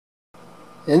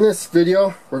In this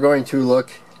video we're going to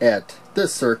look at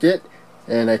this circuit,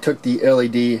 and I took the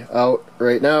LED out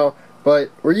right now, but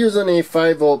we're using a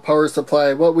 5 volt power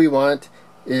supply. What we want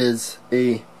is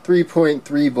a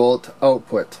 3.3 volt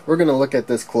output. We're going to look at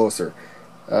this closer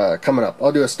coming up.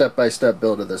 I'll do a step-by-step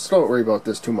build of this. Don't worry about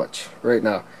this too much right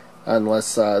now,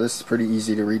 unless this is pretty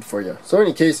easy to read for you. So in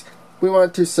any case, we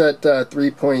want to set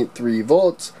 3.3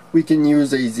 volts. We can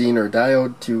use a zener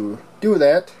diode to do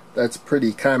that. That's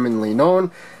pretty commonly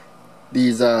known.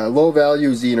 These low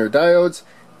value zener diodes,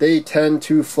 they tend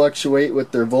to fluctuate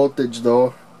with their voltage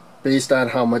though, based on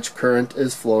how much current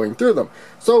is flowing through them.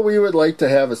 So we would like to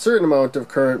have a certain amount of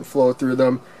current flow through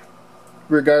them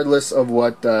regardless of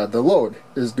what the load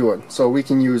is doing. So we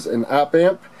can use an op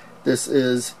amp. This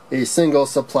is a single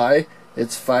supply.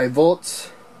 It's 5 volts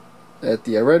at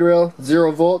the red rail,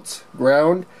 0 volts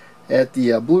ground at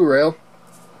the blue rail,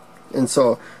 and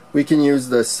so we can use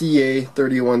the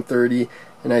CA3130,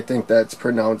 and I think that's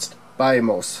pronounced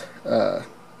BiMOS.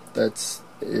 That's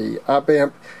a op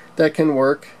amp that can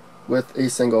work with a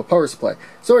single power supply.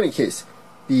 So in any case,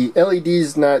 the LED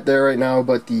is not there right now,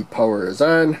 but the power is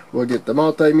on. We'll get the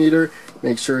multimeter,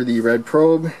 make sure the red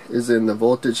probe is in the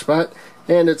voltage spot,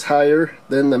 and it's higher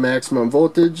than the maximum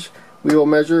voltage we will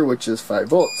measure, which is 5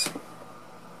 volts.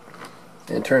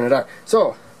 And turn it on.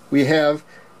 So we have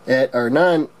at our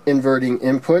non-inverting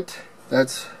input,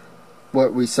 that's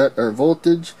what we set our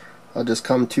voltage. I'll just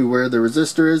come to where the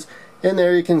resistor is, and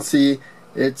there you can see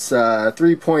it's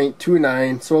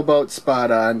 3.29, so about spot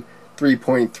on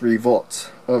 3.3 volts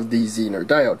of the zener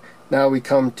diode. Now we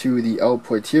come to the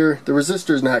output here. The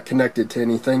resistor is not connected to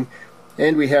anything,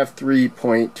 and we have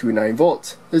 3.29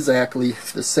 volts, exactly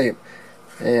the same.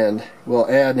 And we'll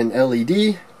add an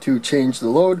LED to change the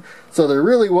load. So there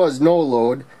really was no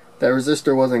load. That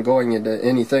resistor wasn't going into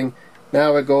anything.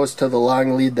 Now it goes to the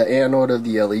long lead, the anode of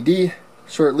the LED.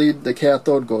 Short lead, the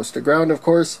cathode, goes to ground, of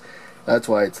course. That's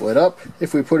why it's lit up.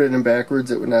 If we put it in backwards,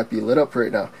 it would not be lit up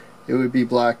right now. It would be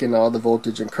blocking all the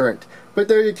voltage and current. But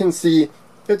there you can see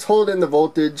it's holding the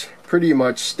voltage pretty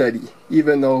much steady,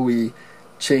 even though we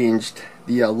changed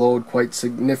the load quite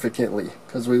significantly,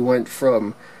 because we went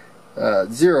from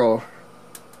 0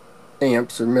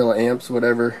 amps or milliamps,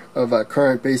 whatever, of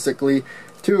current basically,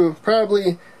 to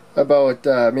probably about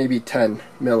maybe 10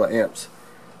 milliamps.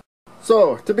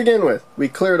 So to begin with, we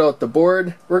cleared out the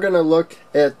board. We're going to look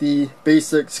at the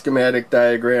basic schematic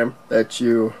diagram that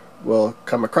you will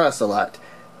come across a lot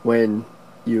when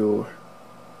you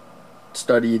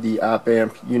study the op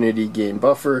amp unity gain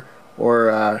buffer or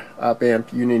op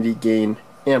amp unity gain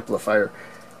amplifier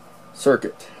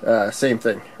circuit. Same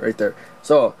thing right there.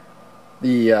 So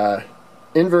the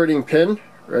inverting pin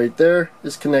right there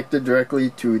is connected directly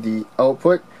to the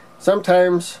output.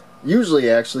 Sometimes, usually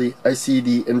actually, I see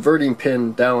the inverting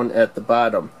pin down at the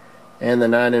bottom and the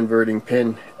non-inverting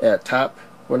pin at top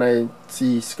when I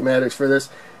see schematics for this.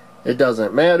 It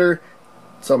doesn't matter.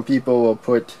 Some people will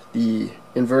put the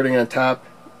inverting on top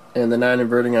and the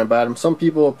non-inverting on bottom. Some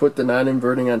people will put the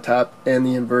non-inverting on top and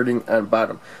the inverting on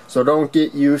bottom. So don't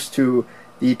get used to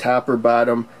the top or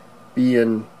bottom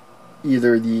being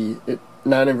either the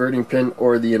non-inverting pin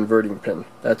or the inverting pin.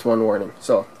 That's one warning.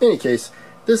 So in any case,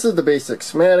 this is the basic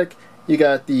schematic. You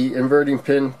got the inverting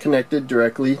pin connected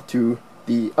directly to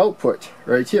the output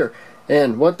right here.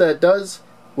 And what that does,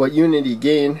 what unity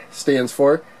gain stands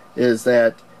for, is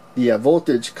that the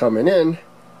voltage coming in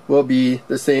will be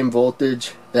the same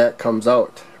voltage that comes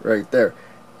out right there.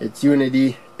 It's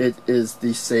unity, it is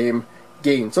the same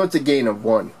gain. So it's a gain of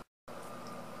 1.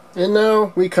 And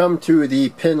now we come to the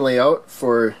pin layout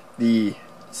for the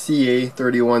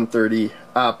CA3130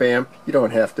 op amp. You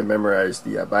don't have to memorize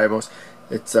the BiMOS.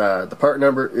 It's the part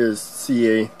number is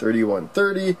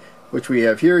CA3130, which we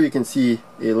have here. You can see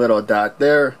a little dot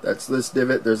there. That's this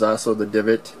divot. There's also the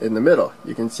divot in the middle.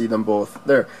 You can see them both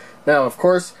there. Now, of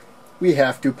course, we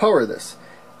have to power this,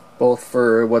 both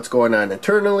for what's going on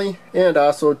internally and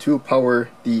also to power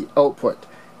the output.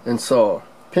 And so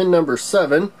pin number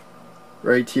 7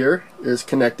 right here is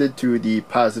connected to the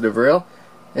positive rail,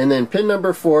 and then pin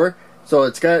number 4, so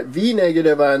it's got V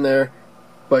negative on there,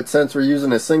 but since we're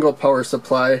using a single power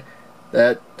supply,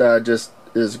 that just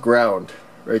is ground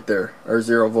right there. Our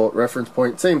 0 volt reference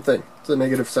point, same thing. It's the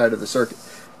negative side of the circuit.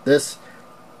 This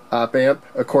op amp,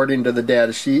 according to the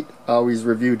data sheet, always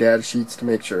review data sheets to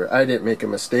make sure I didn't make a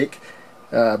mistake,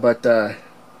 but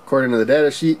according to the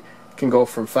data sheet, can go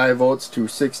from 5 volts to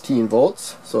 16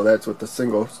 volts, so that's with the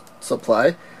single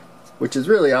supply, which is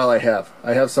really all I have.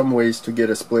 I have some ways to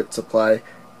get a split supply,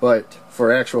 but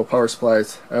for actual power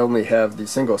supplies I only have the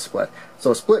single supply.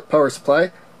 So split power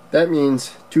supply, that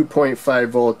means 2.5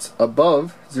 volts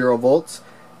above 0 volts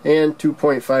and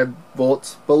 2.5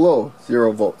 volts below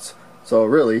 0 volts. So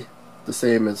really the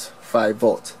same as 5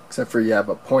 volts, except for you have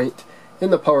a point in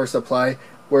the power supply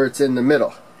where it's in the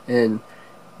middle, and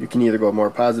you can either go more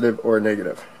positive or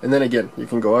negative. And then again, you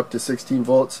can go up to 16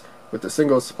 volts with a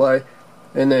single supply,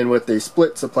 and then with a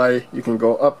split supply you can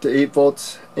go up to 8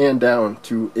 volts and down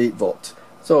to 8 volts.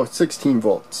 So 16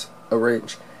 volts a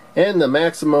range. And the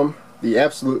maximum, the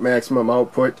absolute maximum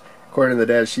output according to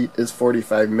the data sheet is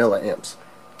 45 milliamps.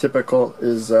 Typical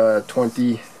is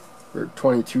 20 or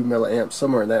 22 milliamps,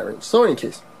 somewhere in that range. So in any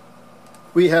case,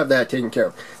 we have that taken care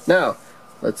of. Now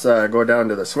let's go down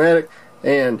to the schematic,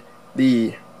 and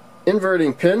the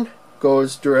inverting pin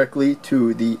goes directly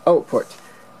to the output.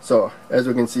 So as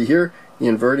we can see here, the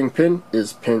inverting pin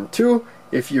is pin 2.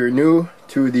 If you're new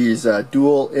to these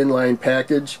dual inline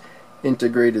package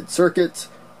integrated circuits,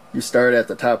 you start at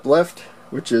the top left,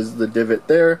 which is the divot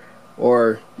there,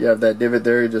 or you have that divot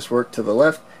there, you just work to the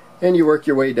left and you work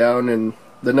your way down in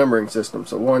the numbering system.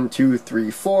 So 1, 2,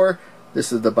 3, 4.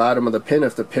 This is the bottom of the pin.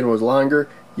 If the pin was longer,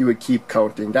 you would keep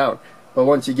counting down. But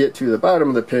once you get to the bottom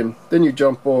of the pin, then you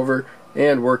jump over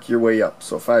and work your way up.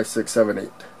 So 5, 6, 7, 8.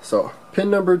 So pin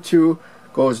number 2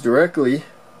 goes directly,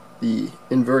 the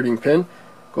inverting pin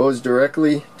goes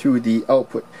directly to the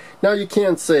output. Now you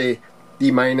can't say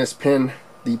the minus pin,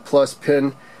 the plus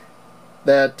pin.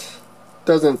 That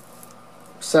doesn't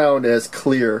sound as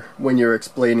clear when you're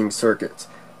explaining circuits.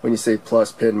 When you say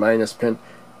plus pin, minus pin,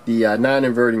 the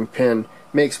non-inverting pin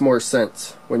makes more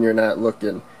sense when you're not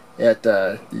looking at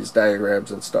these diagrams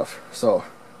and stuff. So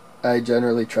I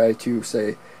generally try to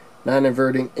say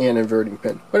non-inverting and inverting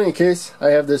pin. But in any case, I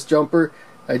have this jumper.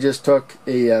 I just took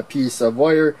a piece of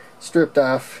wire, stripped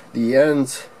off the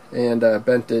ends, and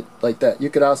bent it like that.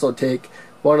 You could also take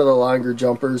one of the longer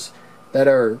jumpers that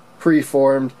are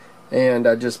pre-formed and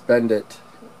just bend it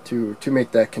to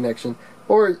make that connection.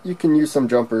 Or you can use some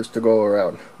jumpers to go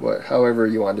around, however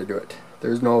you want to do it.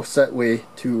 There's no set way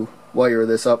to wire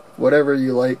this up. Whatever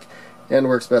you like and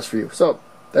works best for you. So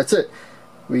that's it.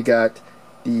 We got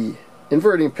the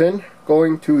inverting pin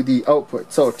going to the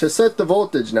output. So to set the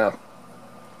voltage now,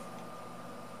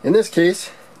 in this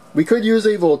case we could use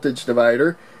a voltage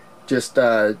divider. Just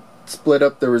split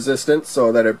up the resistance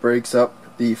so that it breaks up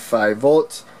the 5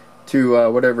 volts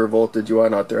to whatever voltage you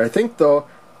want out there. I think though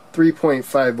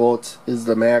 3.5 volts is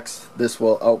the max this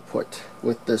will output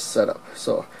with this setup,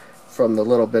 so from the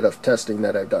little bit of testing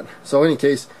that I've done. So in any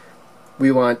case,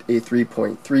 we want a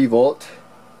 3.3 volt.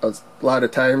 A lot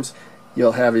of times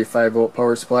you'll have a 5 volt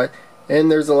power supply, and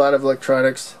there's a lot of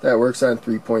electronics that works on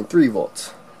 3.3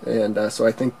 volts, and so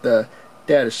I think the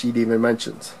data sheet even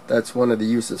mentions that's one of the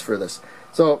uses for this.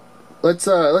 So let's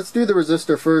do the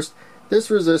resistor first. This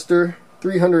resistor,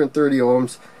 330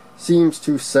 ohms, seems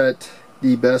to set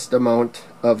the best amount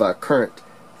of current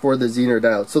for the zener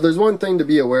diode. So there's one thing to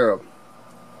be aware of.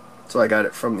 So I got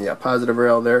it from the positive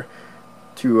rail there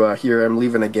to here. I'm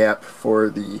leaving a gap for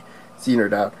the zener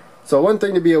diode. So one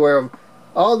thing to be aware of,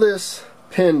 all this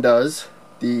pin does,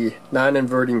 the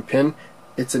non-inverting pin,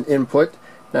 it's an input,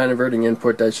 non-inverting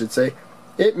input I should say,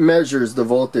 it measures the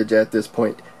voltage at this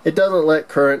point. It doesn't let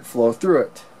current flow through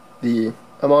it. The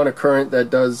amount of current that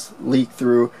does leak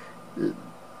through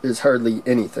is hardly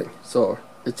anything, so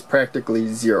it's practically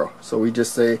zero. So we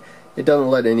just say it doesn't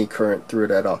let any current through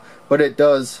it at all, but it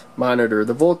does monitor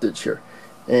the voltage here.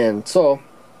 And so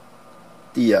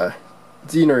the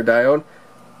zener diode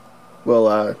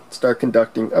will start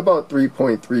conducting about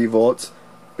 3.3 volts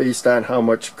based on how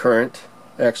much current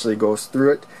actually goes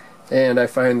through it. And I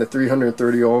find the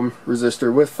 330 ohm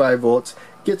resistor with 5 volts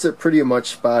gets it pretty much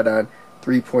spot on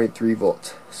 3.3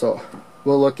 volts. So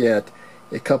we'll look at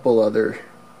a couple other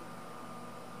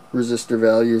resistor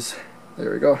values.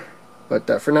 There we go.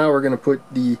 But for now we're going to put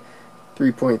the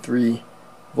 3.3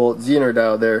 volt zener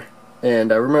diode there.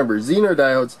 And remember, zener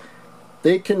diodes,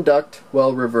 they conduct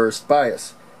while reverse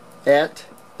bias at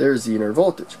their zener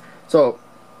voltage. So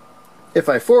if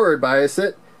I forward bias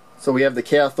it, so we have the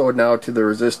cathode now to the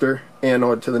resistor,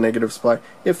 anode to the negative supply.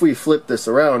 If we flip this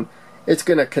around, it's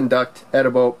going to conduct at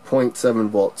about 0.7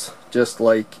 volts, just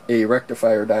like a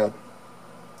rectifier diode.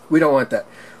 We don't want that.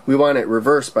 We want it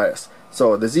reverse bias.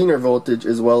 So the zener voltage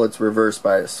as well, it's reverse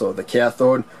bias. So the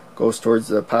cathode goes towards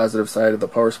the positive side of the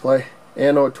power supply,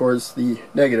 anode towards the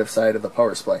negative side of the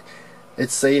power supply.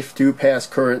 It's safe to pass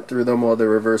current through them while they're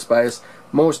reverse bias.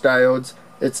 Most diodes,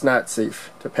 it's not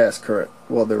safe to pass current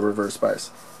while they're reverse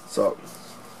bias. So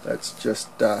that's just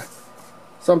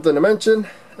something to mention.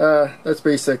 That's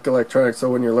basic electronics, so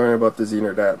when you're learning about the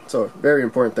zener diode. So very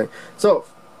important thing. So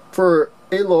for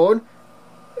a load,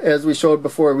 as we showed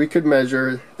before, we could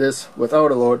measure this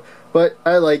without a load. but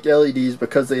I like LEDs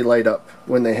because they light up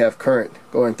when they have current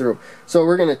going through. So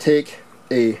we're going to take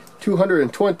a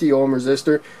 220 ohm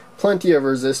resistor, plenty of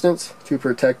resistance to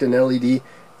protect an LED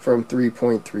from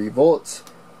 3.3 volts.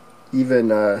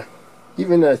 Even I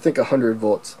think 100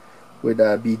 volts would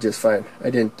be just fine. I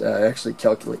didn't actually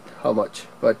calculate how much,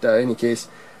 but in any case,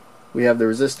 we have the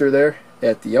resistor there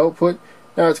at the output.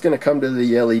 Now it's going to come to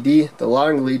the LED, the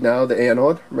long lead now, the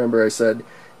anode. Remember I said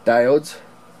diodes,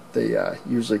 they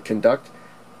usually conduct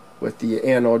with the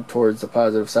anode towards the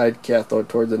positive side, cathode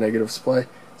towards the negative supply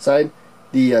side.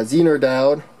 The zener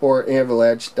diode or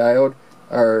avalanche diode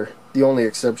are the only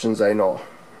exceptions I know.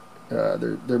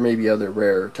 There may be other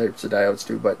rare types of diodes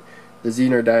too, but the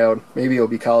zener diode, maybe it'll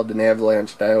be called an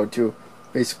avalanche diode too,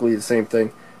 basically the same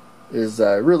thing, is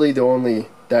really the only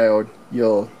diode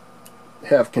you'll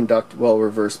have conduct well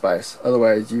reverse bias.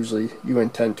 Otherwise, usually you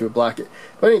intend to block it.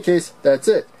 But in any case, that's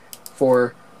it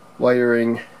for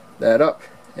wiring that up.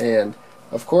 And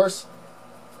of course,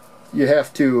 you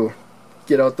have to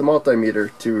get out the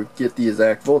multimeter to get the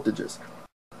exact voltages.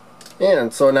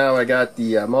 And so now I got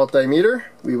the multimeter.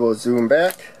 We will zoom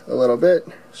back a little bit,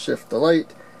 shift the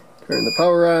light, turn the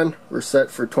power on. We're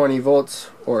set for 20 volts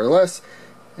or less,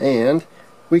 and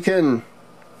we can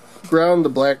ground the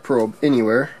black probe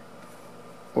anywhere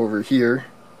over here.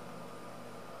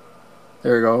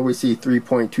 There we go, we see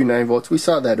 3.29 volts. We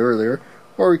saw that earlier,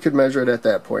 or we could measure it at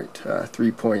that point,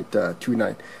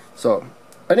 3.29. So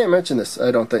I didn't mention this,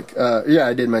 I don't think. Yeah,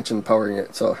 I did mention powering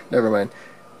it, so never mind.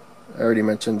 I already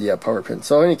mentioned the power pin.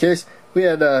 So in any case, we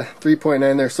had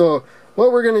 3.9 there. So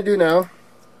what we're going to do now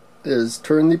is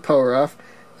turn the power off,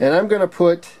 and I'm going to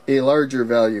put a larger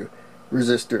value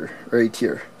resistor right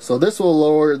here. So this will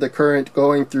lower the current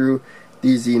going through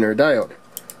the zener diode.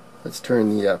 Let's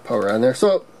turn the power on there.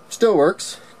 So still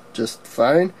works just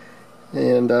fine.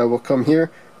 And we'll come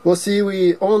here. We'll see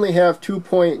we only have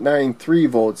 2.93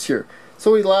 volts here.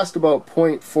 So we lost about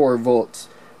 0.4 volts,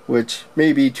 which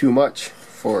may be too much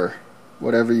for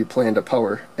whatever you plan to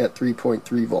power at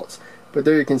 3.3 volts. But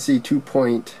there you can see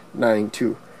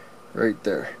 2.92 right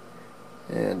there.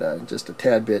 And just a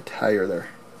tad bit higher there.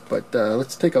 But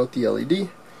let's take out the LED.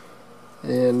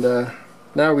 And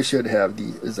now we should have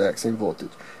the exact same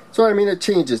voltage. So I mean, it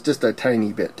changes just a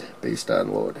tiny bit based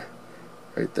on load.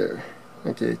 Right there.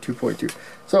 Okay, 2.2.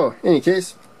 So, in any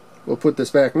case, we'll put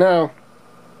this back now.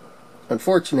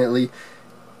 Unfortunately,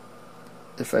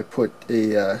 if I put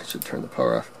a, should turn the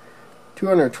power off,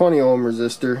 220 ohm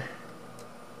resistor,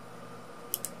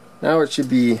 now it should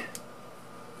be,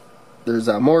 there's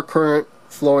more current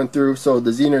flowing through, so the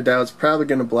zener diode's probably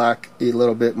going to block a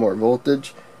little bit more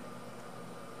voltage.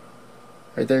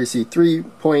 Right there you see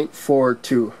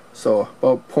 3.42, so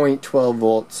about 0.12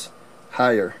 volts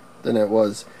higher than it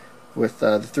was with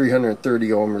the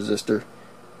 330 ohm resistor.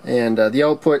 And the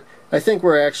output, I think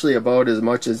we're actually about as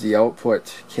much as the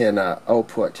output can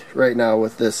output right now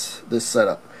with this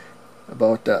setup,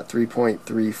 about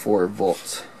 3.34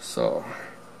 volts. So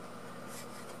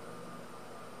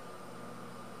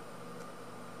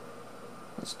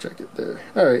let's check it there.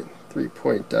 Alright,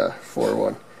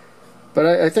 3.41. But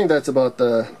I think that's about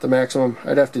the maximum.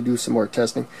 I'd have to do some more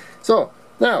testing. So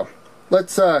now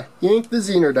let's yank the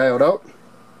zener diode out.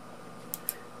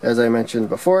 As I mentioned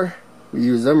before, we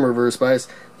use them reverse bias.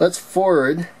 Let's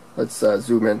forward, let's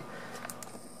zoom in.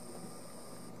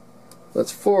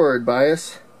 Let's forward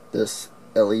bias this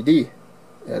LED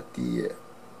at the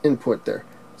input there.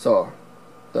 So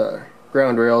the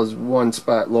ground rail is one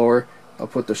spot lower. I'll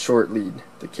put the short lead,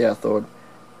 the cathode,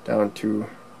 down to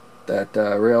that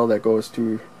rail that goes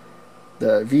to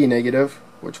the V negative,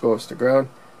 which goes to ground,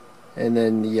 and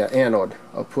then the anode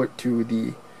I'll put to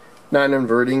the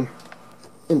non-inverting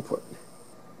input.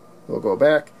 We'll go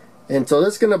back, and so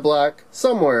this is going to block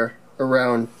somewhere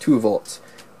around 2 volts,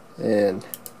 and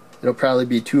it'll probably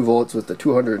be 2 volts with the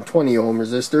 220 ohm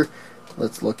resistor.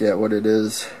 Let's look at what it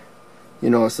is. You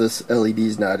notice this LED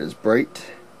is not as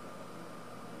bright,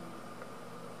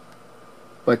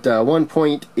 but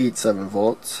 1.87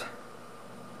 volts,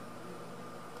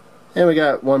 and we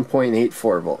got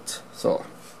 1.84 volts, so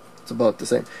it's about the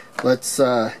same. Let's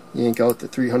yank out the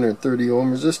 330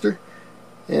 ohm resistor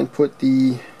and put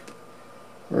the,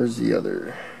 where's the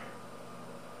other,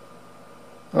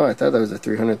 oh, I thought that was a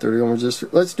 330 ohm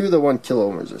resistor. Let's do the 1 kilo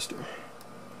ohm resistor.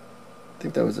 I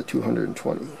think that was a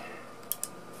 220.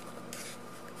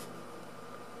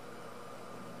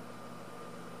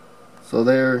 So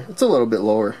there, it's a little bit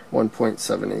lower,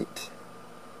 1.78.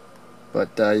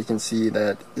 But you can see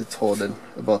that it's holding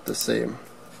about the same.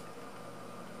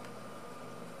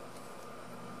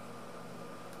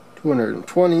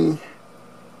 220.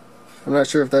 I'm not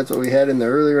sure if that's what we had in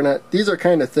there earlier or not. These are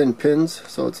kind of thin pins,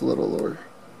 so it's a little lower.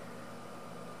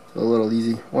 A little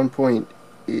easy.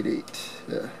 1.88.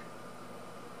 Yeah.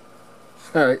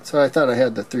 Alright, so I thought I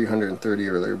had the 330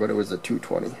 earlier, but it was a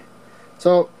 220.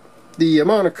 So the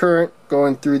amount of current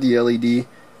going through the LED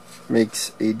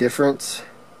makes a difference.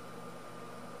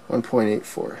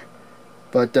 1.84.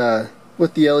 But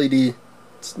with the LED,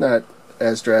 it's not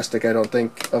as drastic, I don't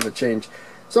think, of a change.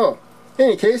 So, in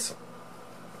any case,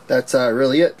 that's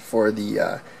really it for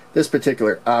the this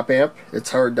particular op amp.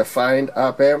 It's hard to find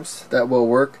op amps that will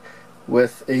work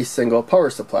with a single power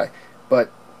supply,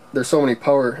 but there's so many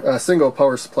single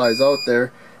power supplies out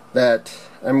there that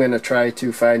I'm going to try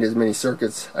to find as many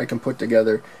circuits I can put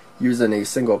together using a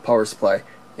single power supply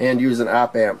and using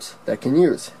op amps that can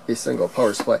use a single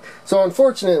power supply. So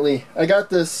unfortunately, I got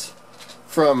this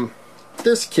from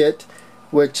this kit,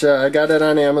 which I got it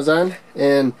on Amazon,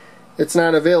 and it's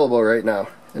not available right now,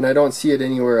 and I don't see it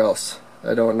anywhere else.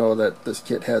 I don't know that this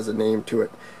kit has a name to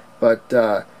it, but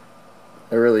I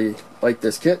really like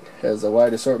this kit. It has a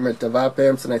wide assortment of op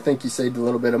amps, and I think you saved a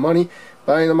little bit of money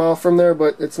buying them all from there,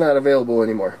 but it's not available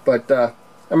anymore. But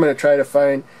I'm going to try to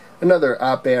find another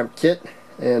op amp kit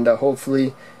and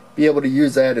hopefully be able to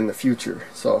use that in the future.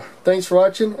 So thanks for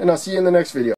watching, and I'll see you in the next video.